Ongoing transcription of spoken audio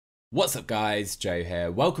What's up guys, Joe here,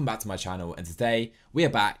 welcome back to my channel, and today we are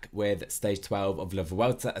back with stage 12 of the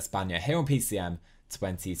Vuelta Espana here on PCM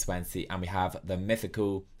 2020, and we have the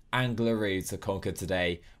mythical Angliru to conquer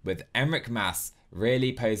today, with Enric Mas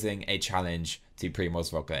really posing a challenge to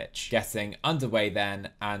Primoz Roglic. Getting underway then,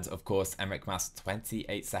 and of course Enric Mas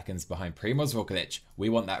 28 seconds behind Primoz Roglic. We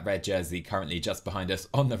want that red jersey currently just behind us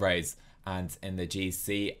on the roads and in the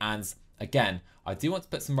GC, and again, I do want to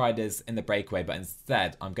put some riders in the breakaway, but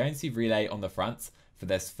instead I'm going to relay on the front for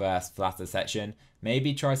this first flatter section.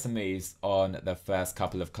 Maybe try some moves on the first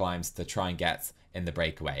couple of climbs to try and get in the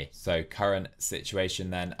breakaway. So current situation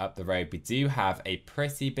then up the road, we do have a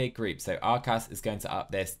pretty big group. So Arkas is going to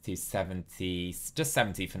up this to 70, just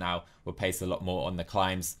 70 for now. We'll pace a lot more on the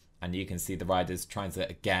climbs, and you can see the riders trying to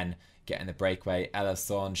again get in the breakaway.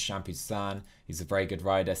 Ellison, Champoussin, he's a very good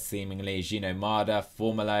rider seemingly. Gino Marder,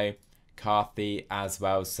 Formulo, Carthy as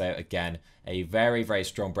well. So again, a very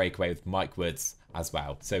strong breakaway with Mike Woods as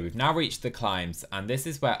well. So we've now reached the climbs, and this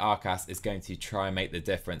is where Arkas is going to try and make the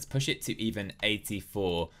difference, push it to even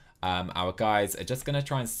 84. Our guys are just going to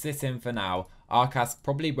try and sit in for now. Arkas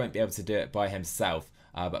probably won't be able to do it by himself,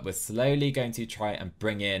 but we're slowly going to try and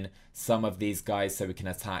bring in some of these guys so we can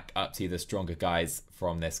attack up to the stronger guys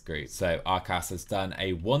from this group. So Arkas has done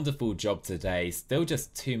a wonderful job today. Still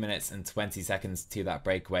just 2 minutes and 20 seconds to that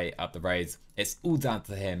breakaway up the roads. It's all down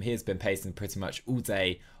to him. He has been pacing pretty much all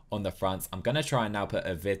day on the front. I'm going to try and now put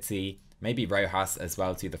a Viti, maybe Rojas as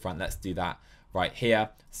well to the front. Let's do that right here.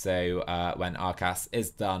 So when Arkas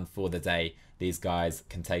is done for the day, these guys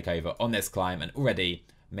can take over on this climb, and already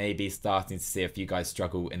maybe starting to see a few guys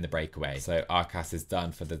struggle in the breakaway. So Arkas is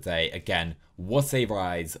done for the day. Again, what a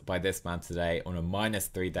rise by this man today on a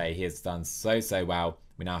 -3 day. He has done so well.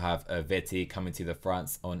 We now have a Viti coming to the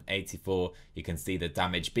front on 84. You can see the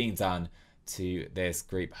damage being done to this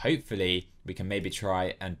group. Hopefully we can maybe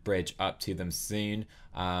try and bridge up to them soon.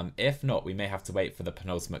 If not, we may have to wait for the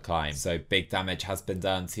penultimate climb. So big damage has been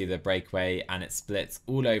done to the breakaway, and it splits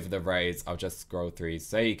all over the roads. I'll just scroll through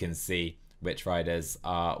so you can see which riders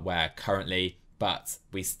are where currently, but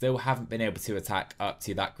we still haven't been able to attack up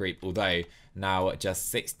to that group, although now just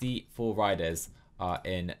 64 riders are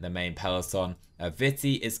in the main peloton.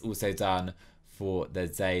 Viti is also done for the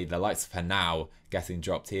day. The likes of her now getting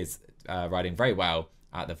dropped. He is riding very well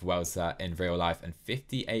at the Vuelta in real life, and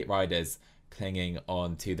 58 riders clinging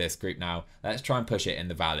on to this group now. Let's try and push it in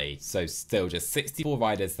the valley. So still just 64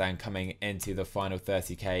 riders then coming into the final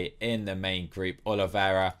 30k in the main group.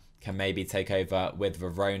 Oliveira can maybe take over with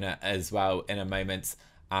Verona as well in a moment,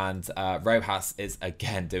 and Rojas is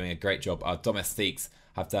again doing a great job. Our domestiques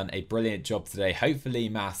have done a brilliant job today. Hopefully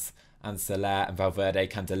Mas and Soler and Valverde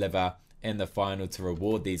can deliver in the final to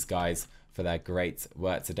reward these guys for their great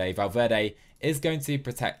work today. Valverde is going to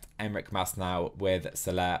protect Enric Mas now with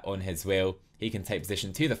Soler on his wheel. He can take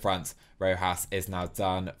position to the front. Rojas is now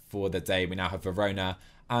done for the day. We now have Verona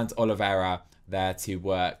and Oliveira there to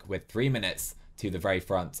work with 3 minutes to the very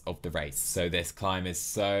front of the race. So this climb is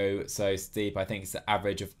so steep. I think it's an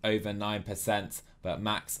average of over 9%, but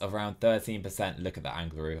max of around 13%. Look at that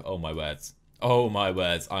Angliru. Oh my words. Oh my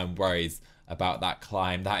words. I'm worried about that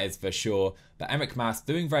climb, that is for sure. But Enric Mas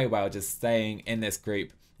doing very well, just staying in this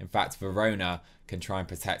group. In fact, Verona can try and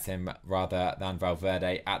protect him rather than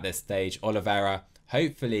Valverde at this stage. Oliveira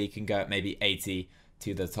hopefully can go at maybe 80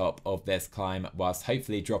 to the top of this climb, whilst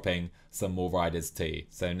hopefully dropping some more riders too.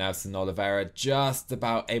 So Nelson Oliveira just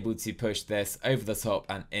about able to push this over the top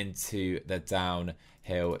and into the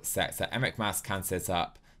downhill sector. Enric Mas can sit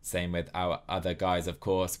up, same with our other guys of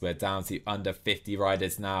course. We're down to under 50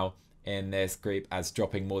 riders now in this group, as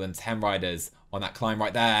dropping more than 10 riders on that climb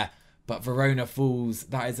right there. But Verona falls.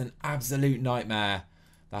 That is an absolute nightmare.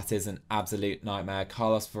 That is an absolute nightmare.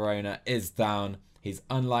 Carlos Verona is down. He's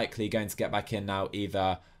unlikely going to get back in now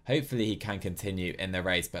either. Hopefully he can continue in the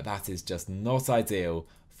race, but that is just not ideal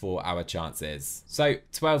for our chances. So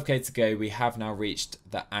 12k to go. We have now reached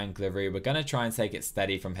the Angliru. We're going to try and take it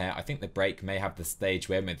steady from here. I think the break may have the stage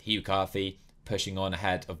win with Hugh Carthy pushing on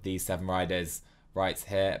ahead of these 7 riders right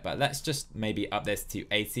here, but let's just maybe up this to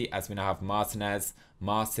 80 as we now have Martin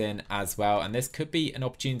as well, and this could be an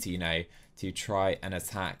opportunity, you know, to try and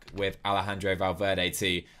attack with Alejandro Valverde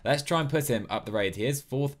too. Let's try and put him up the road. He is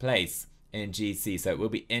 4th place in GC, so it will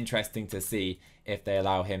be interesting to see if they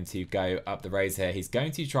allow him to go up the roads here. He's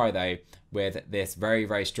going to try though with this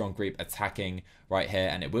very strong group attacking right here,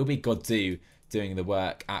 and it will be Godou doing the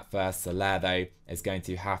work at first. Soler though is going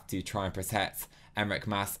to have to try and protect Enric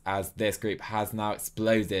Mas, as this group has now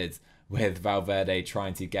exploded with Valverde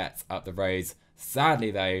trying to get up the roads.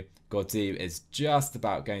 Sadly though, Godou is just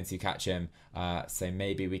about going to catch him, so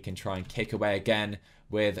maybe we can try and kick away again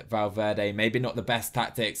with Valverde. Maybe not the best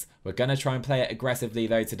tactics. We're going to try and play it aggressively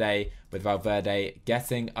though today, with Valverde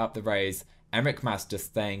getting up the rows. Enric Mas just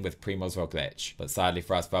staying with Primoz Roglic. But sadly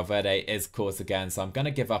for us, Valverde is caught again, so I'm going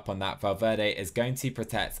to give up on that. Valverde is going to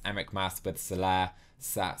protect Enric Mas with Soler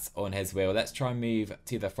sat on his wheel. Let's try and move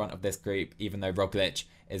to the front of this group, even though Roglic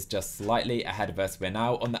is just slightly ahead of us. We're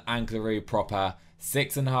now on the Angliru proper,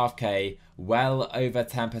 6.5k, well over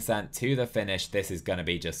 10% to the finish. This is going to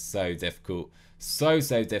be just so difficult. So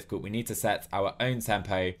difficult. We need to set our own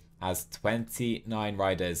tempo as 29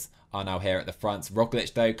 riders are now here at the front.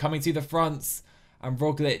 Roglic though coming to the front, and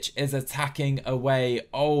Roglic is attacking away.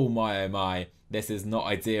 Oh my. This is not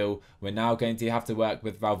ideal. We're now going to have to work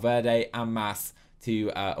with Valverde and Mas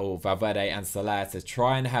or Valverde and Soler to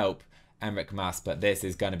try and help Enric Mas, but this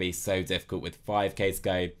is going to be so difficult with 5k to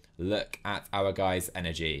go. Look at our guy's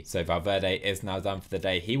energy. So Valverde is now done for the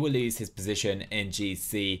day. He will lose his position in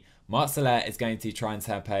GC. Marc Soler is going to try and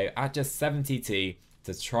tempo at just 72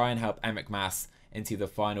 to try and help Enric Mas into the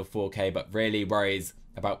final 4k, but really worries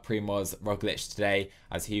about Primoz Roglic today,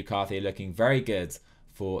 as Hugh Carthy looking very good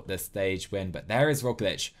for the stage win. But there is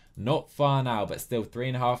Roglic, not far now, but still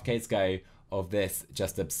 3.5k to go of this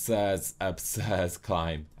just absurd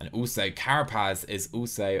climb. And also Carapaz is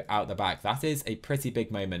also out the back. That is a pretty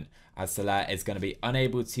big moment, as Soler is going to be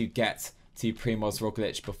unable to get to Primoz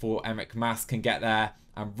Roglic before Enric Mas can get there,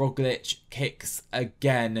 and Roglic kicks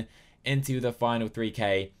again into the final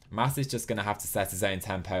 3k. Mas is just going to have to set his own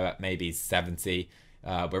tempo at maybe 70.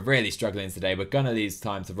 We're really struggling today. We're going to lose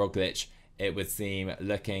time to Roglic, it would seem,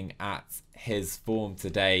 looking at his form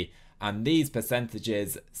today. And these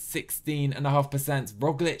percentages, 16.5%.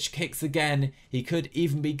 Roglic kicks again. He could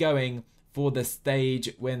even be going for the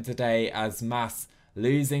stage win today, as Mas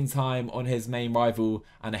losing time on his main rival,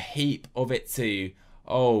 and a heap of it too.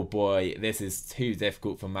 Oh boy, this is too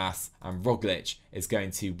difficult for Mas, and Roglic is going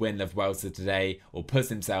to win the Vuelta today, or put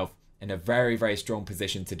himself in a very strong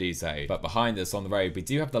position to do so. But behind us on the road, we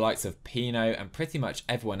do have the likes of Pinot and pretty much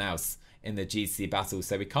everyone else in the GC battle,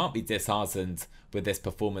 so we can't be disheartened with this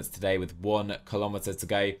performance today with 1 kilometer to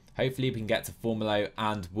go. Hopefully we can get to Formolo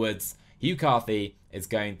and Woods. Hugh Carthy is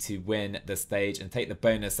going to win the stage and take the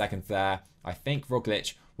bonus seconds there. I think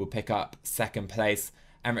Roglic will pick up second place.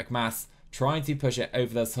 Enric Mas trying to push it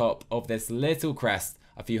over the top of this little crest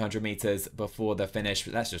a few hundred meters before the finish.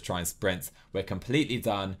 Let's just try and sprint. We're completely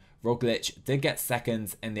done. Roglic did get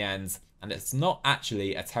second in the end, and it's not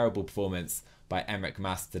actually a terrible performance by Enric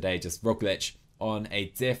Mas today. Just Roglic on a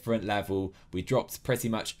different level. We dropped pretty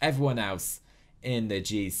much everyone else in the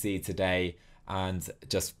GC today, and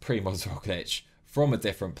just Primoz Roglic from a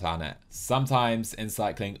different planet. Sometimes in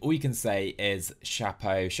cycling, all you can say is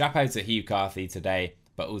chapeau. Chapeau to Hugh Carthy today,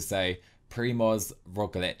 but also Primoz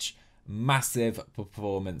Roglic. Massive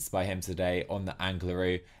performance by him today on the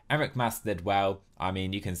Angliru. Enric Mas did well. I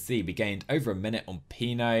mean, you can see we gained over a minute on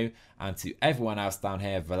Pinot, and to everyone else down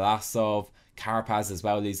here, Vlasov, Carapaz as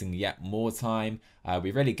well, losing yet more time.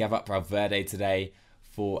 We really gave up Valverde today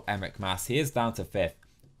for Enric Mas. He is down to 5th,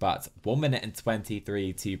 but 1 minute and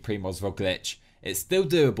 23 to Primoz Roglic. It's still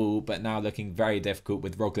doable, but now looking very difficult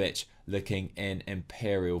with Roglic looking in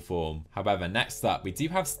imperial form. However, next up, we do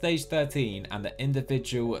have stage 13 and the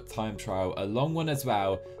individual time trial, a long one as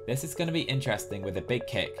well. This is going to be interesting with a big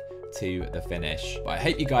kick to the finish. But I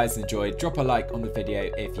hope you guys enjoyed. Drop a like on the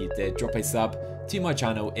video if you did. Drop a sub to my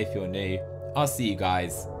channel if you're new. I'll see you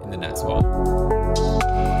guys in the next one.